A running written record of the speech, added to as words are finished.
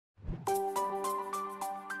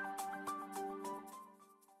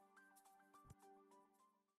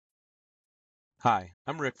Hi,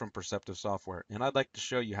 I'm Rick from Perceptive Software, and I'd like to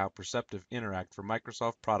show you how Perceptive Interact for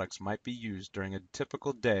Microsoft products might be used during a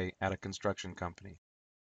typical day at a construction company.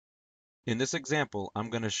 In this example, I'm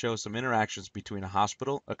going to show some interactions between a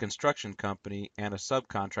hospital, a construction company, and a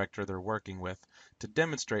subcontractor they're working with to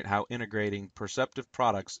demonstrate how integrating Perceptive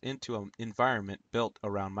products into an environment built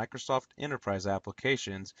around Microsoft Enterprise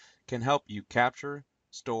applications can help you capture,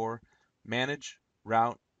 store, manage,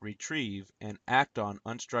 route, retrieve, and act on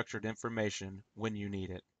unstructured information when you need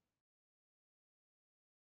it.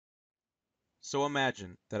 So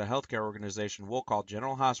imagine that a healthcare organization we'll call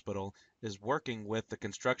General Hospital is working with the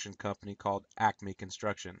construction company called Acme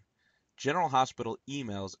Construction. General Hospital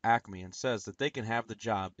emails Acme and says that they can have the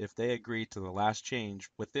job if they agree to the last change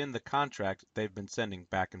within the contract they've been sending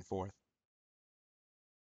back and forth.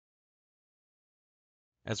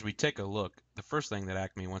 As we take a look, the first thing that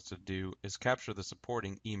Acme wants to do is capture the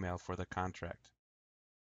supporting email for the contract.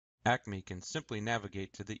 Acme can simply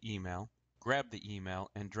navigate to the email, grab the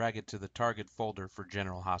email, and drag it to the target folder for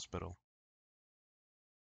General Hospital,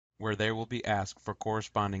 where they will be asked for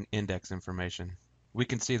corresponding index information. We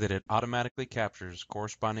can see that it automatically captures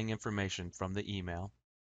corresponding information from the email.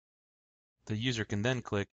 The user can then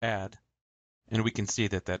click Add, and we can see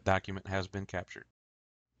that that document has been captured.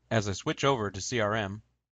 As I switch over to CRM,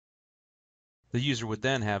 the user would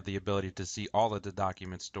then have the ability to see all of the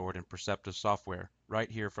documents stored in Perceptive software right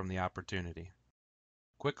here from the opportunity.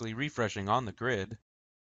 Quickly refreshing on the grid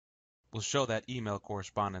will show that email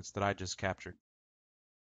correspondence that I just captured.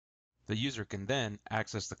 The user can then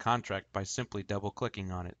access the contract by simply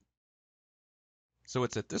double-clicking on it. So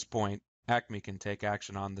it's at this point Acme can take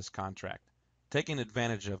action on this contract. Taking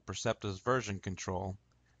advantage of Perceptive's version control,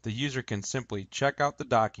 the user can simply check out the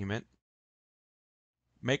document,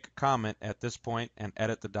 make a comment at this point, and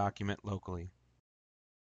edit the document locally.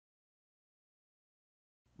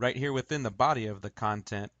 Right here within the body of the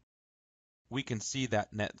content, we can see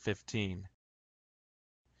that net 15.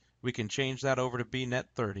 We can change that over to be net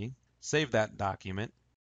 30, save that document,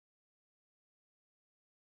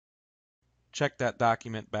 check that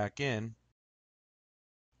document back in,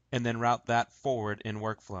 and then route that forward in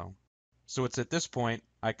workflow. So it's at this point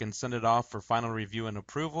I can send it off for final review and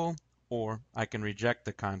approval, or I can reject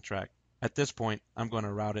the contract. At this point, I'm going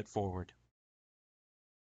to route it forward.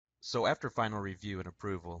 So after final review and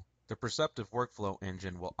approval, the Perceptive workflow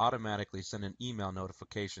engine will automatically send an email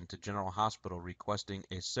notification to General Hospital requesting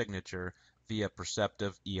a signature via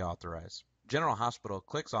Perceptive eAuthorize. General Hospital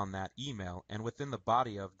clicks on that email, and within the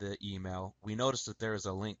body of the email, we notice that there is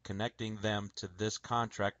a link connecting them to this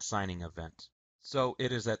contract signing event. So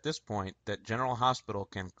it is at this point that General Hospital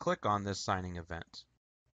can click on this signing event.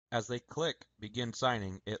 As they click Begin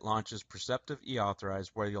Signing, it launches Perceptive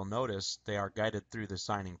eAuthorize, where you'll notice they are guided through the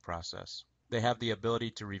signing process. They have the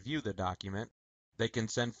ability to review the document, they can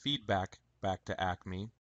send feedback back to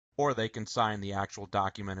Acme, or they can sign the actual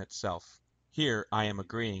document itself. Here, I am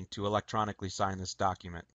agreeing to electronically sign this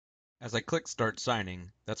document. As I click Start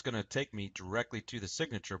Signing, that's going to take me directly to the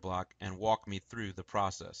signature block and walk me through the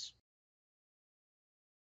process.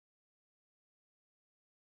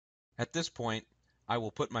 At this point, I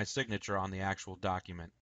will put my signature on the actual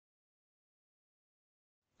document.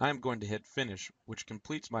 I'm going to hit Finish, which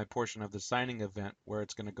completes my portion of the signing event where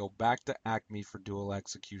it's going to go back to Acme for dual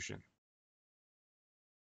execution.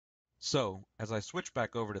 So, as I switch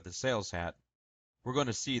back over to the sales hat, we're going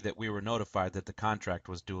to see that we were notified that the contract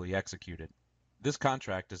was duly executed. This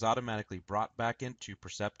contract is automatically brought back into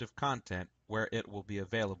Perceptive content where it will be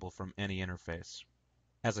available from any interface.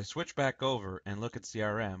 As I switch back over and look at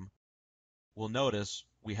CRM, we'll notice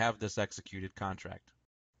we have this executed contract.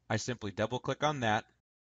 I simply double-click on that,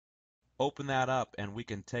 open that up, and we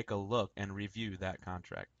can take a look and review that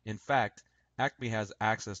contract. In fact, Acme has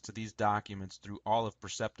access to these documents through all of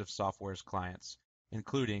Perceptive Software's clients,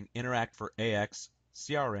 including Interact for AX,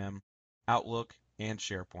 CRM, Outlook, and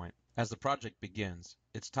SharePoint. As the project begins,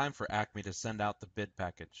 it's time for Acme to send out the bid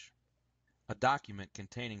package, a document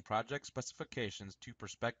containing project specifications to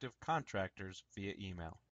prospective contractors via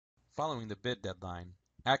email. Following the bid deadline,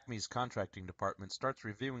 Acme's contracting department starts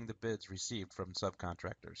reviewing the bids received from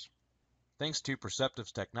subcontractors. Thanks to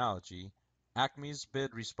Perceptive's technology, Acme's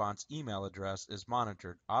bid response email address is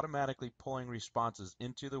monitored, automatically pulling responses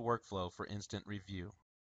into the workflow for instant review.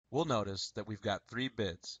 We'll notice that we've got 3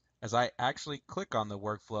 bids. As I actually click on the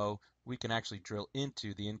workflow, we can actually drill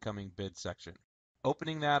into the incoming bid section.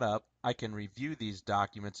 Opening that up, I can review these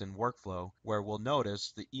documents in workflow where we'll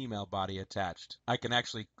notice the email body attached. I can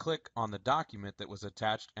actually click on the document that was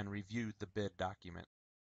attached and review the bid document.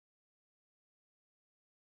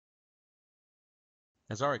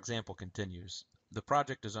 As our example continues, the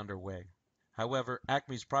project is underway. However,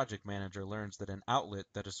 Acme's project manager learns that an outlet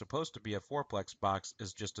that is supposed to be a fourplex box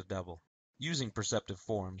is just a double. Using Perceptive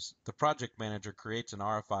forms, the project manager creates an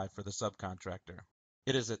RFI for the subcontractor.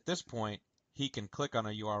 It is at this point he can click on a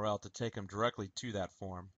URL to take him directly to that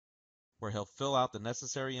form, where he'll fill out the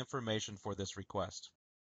necessary information for this request.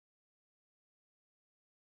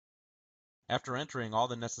 After entering all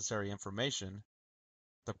the necessary information,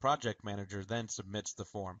 the project manager then submits the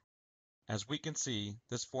form. As we can see,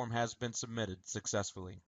 this form has been submitted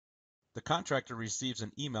successfully. The contractor receives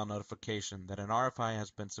an email notification that an RFI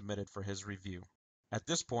has been submitted for his review. At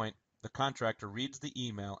this point, the contractor reads the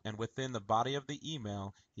email, and within the body of the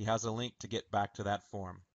email, he has a link to get back to that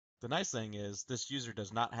form. The nice thing is, this user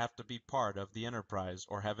does not have to be part of the enterprise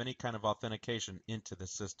or have any kind of authentication into the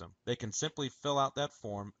system. They can simply fill out that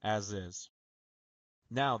form as is.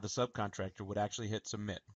 Now the subcontractor would actually hit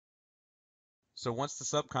submit. So once the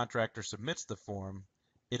subcontractor submits the form,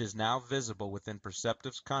 it is now visible within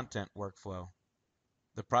Perceptive's content workflow.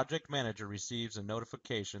 The project manager receives a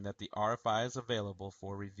notification that the RFI is available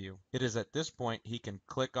for review. It is at this point he can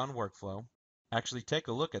click on workflow, actually take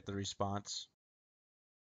a look at the response,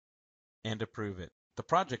 and approve it. The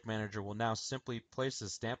project manager will now simply place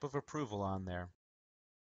his stamp of approval on there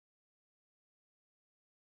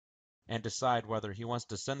and decide whether he wants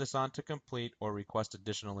to send this on to complete or request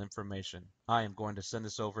additional information. I am going to send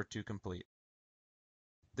this over to complete.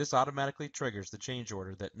 This automatically triggers the change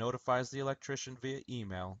order that notifies the electrician via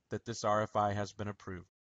email that this RFI has been approved.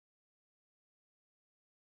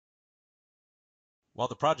 While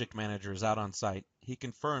the project manager is out on site, he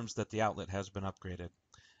confirms that the outlet has been upgraded.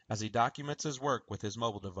 As he documents his work with his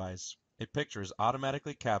mobile device, a picture is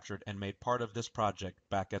automatically captured and made part of this project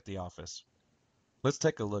back at the office. Let's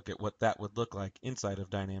take a look at what that would look like inside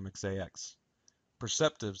of Dynamics AX.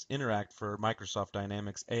 Perceptive's Interact for Microsoft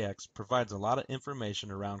Dynamics AX provides a lot of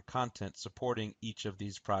information around content supporting each of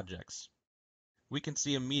these projects. We can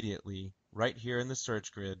see immediately, right here in the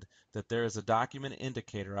search grid, that there is a document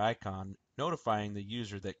indicator icon notifying the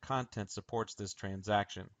user that content supports this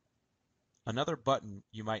transaction. Another button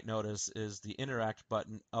you might notice is the Interact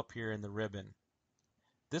button up here in the ribbon.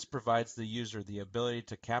 This provides the user the ability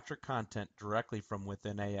to capture content directly from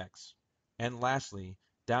within AX. And lastly,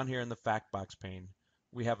 down here in the Factbox pane,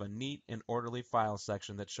 we have a neat and orderly file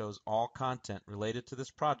section that shows all content related to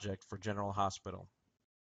this project for General Hospital.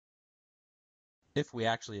 If we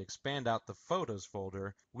actually expand out the Photos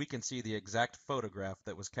folder, we can see the exact photograph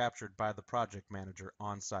that was captured by the project manager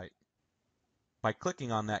on site. By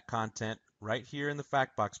clicking on that content right here in the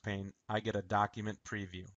Factbox pane, I get a document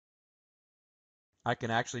preview. I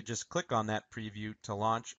can actually just click on that preview to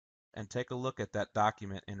launch and take a look at that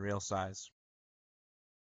document in real size.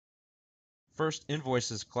 First,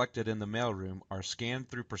 invoices collected in the mailroom are scanned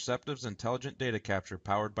through Perceptive's intelligent data capture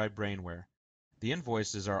powered by Brainware. The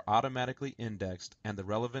invoices are automatically indexed and the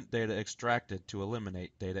relevant data extracted to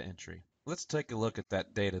eliminate data entry. Let's take a look at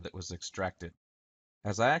that data that was extracted.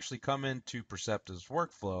 As I actually come into Perceptive's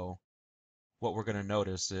workflow, what we're going to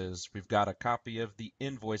notice is we've got a copy of the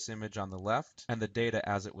invoice image on the left and the data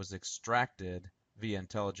as it was extracted via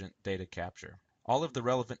intelligent data capture. All of the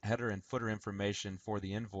relevant header and footer information for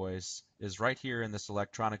the invoice is right here in this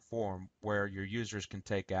electronic form where your users can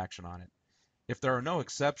take action on it. If there are no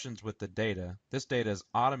exceptions with the data, this data is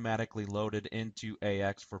automatically loaded into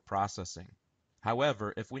AX for processing.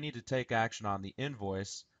 However, if we need to take action on the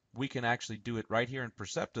invoice, we can actually do it right here in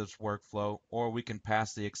Perceptive's workflow, or we can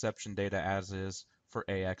pass the exception data as is for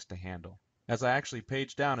AX to handle. As I actually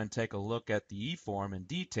page down and take a look at the eForm in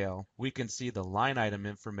detail, we can see the line item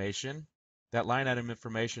information. That line item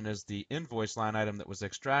information is the invoice line item that was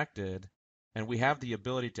extracted, and we have the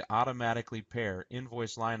ability to automatically pair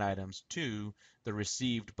invoice line items to the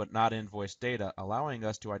received but not invoiced data, allowing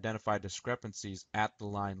us to identify discrepancies at the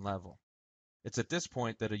line level. It's at this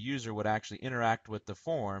point that a user would actually interact with the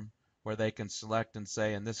form where they can select and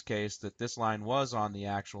say, in this case, that this line was on the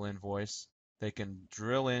actual invoice. They can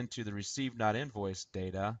drill into the received not invoiced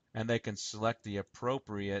data, and they can select the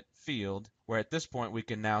appropriate field, where at this point we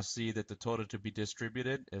can now see that the total to be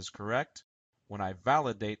distributed is correct. When I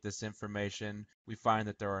validate this information, we find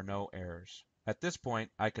that there are no errors. At this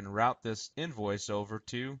point, I can route this invoice over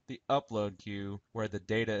to the upload queue where the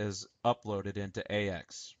data is uploaded into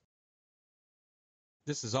AX.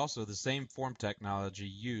 This is also the same form technology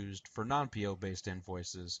used for non-PO based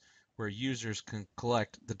invoices, where users can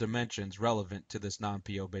collect the dimensions relevant to this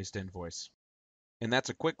non-PO based invoice. And that's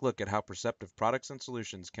a quick look at how Perceptive products and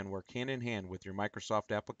solutions can work hand in hand with your Microsoft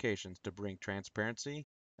applications to bring transparency,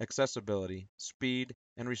 accessibility, speed,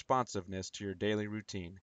 and responsiveness to your daily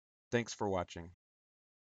routine. Thanks for watching.